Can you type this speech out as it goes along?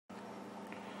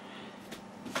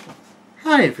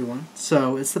Hi everyone,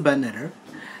 so it's the Bed Knitter.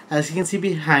 As you can see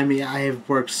behind me, I have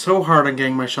worked so hard on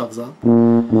getting my shelves up.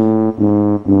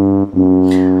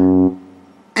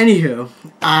 Anywho,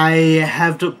 I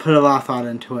have to put a lot of thought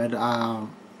into it.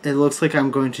 It looks like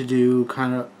I'm going to do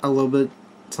something a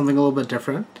little bit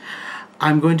different.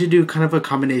 I'm going to do kind of a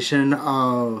combination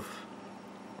of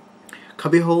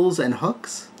cubby holes and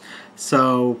hooks.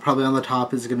 So probably on the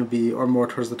top is going to be, or more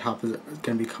towards the top is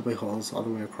going to be cubby holes all the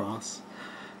way across.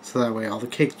 So that way all the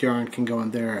caked yarn can go in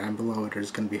there, and below it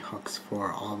is going to be hooks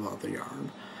for all the other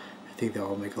yarn. I think that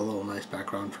will make a little nice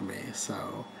background for me,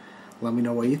 so let me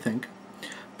know what you think.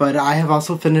 But I have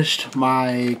also finished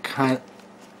my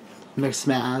mix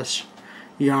mash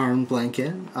yarn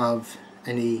blanket of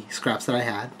any scraps that I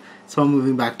had. So I'm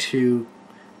moving back to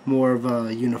more of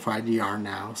a unified yarn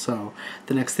now. So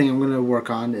the next thing I'm going to work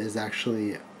on is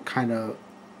actually kind of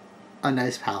a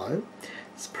nice palette.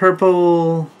 It's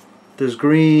purple, there's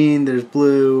green, there's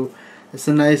blue. It's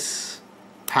a nice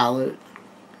palette,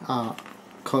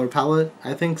 color palette,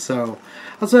 I think. So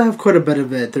also I have quite a bit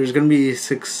of it. There's going to be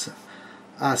 6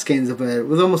 skeins of it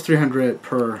with almost 300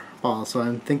 per ball. So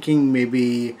I'm thinking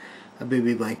maybe a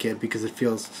baby blanket because it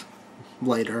feels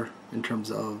lighter in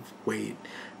terms of weight.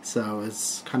 So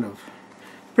it's kind of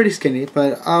pretty skinny.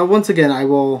 But once again, I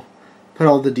will put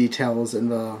all the details in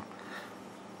the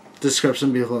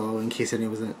description below in case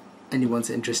anyone's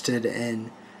interested in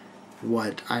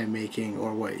what I'm making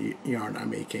or what yarn I'm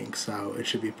making. So it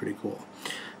should be pretty cool.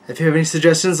 If you have any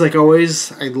suggestions, like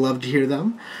always, I'd love to hear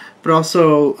them. But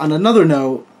also, on another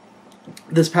note,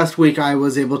 this past week I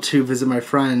was able to visit my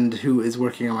friend who is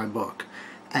working on my book,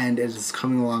 and it is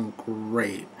coming along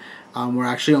great. We're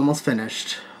actually almost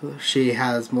finished. She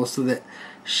has most of it.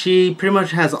 She pretty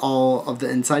much has all of the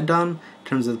inside done in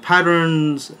terms of the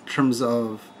patterns, in terms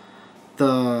of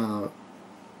the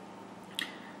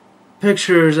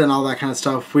pictures and all that kind of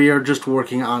stuff. We are just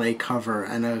working on a cover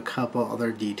and a couple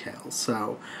other details.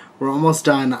 So we're almost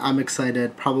done. I'm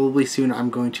excited. Probably soon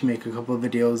I'm going to make a couple of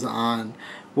videos on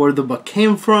where the book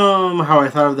came from, how I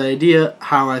thought of the idea,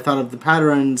 how I thought of the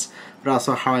patterns, but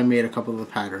also how I made a couple of the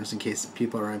patterns in case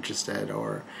people are interested,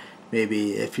 or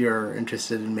maybe if you're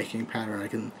interested in making a pattern, I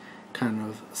can kind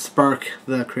of spark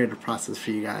the creative process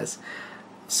for you guys.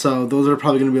 So those are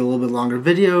probably going to be a little bit longer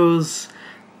videos.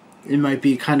 It might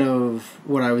be kind of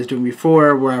what I was doing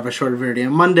before, where I have a shorter video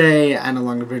on Monday and a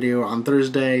longer video on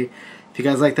Thursday. If you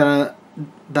guys like that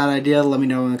idea, let me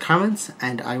know in the comments,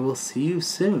 and I will see you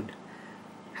soon.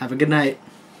 Have a good night.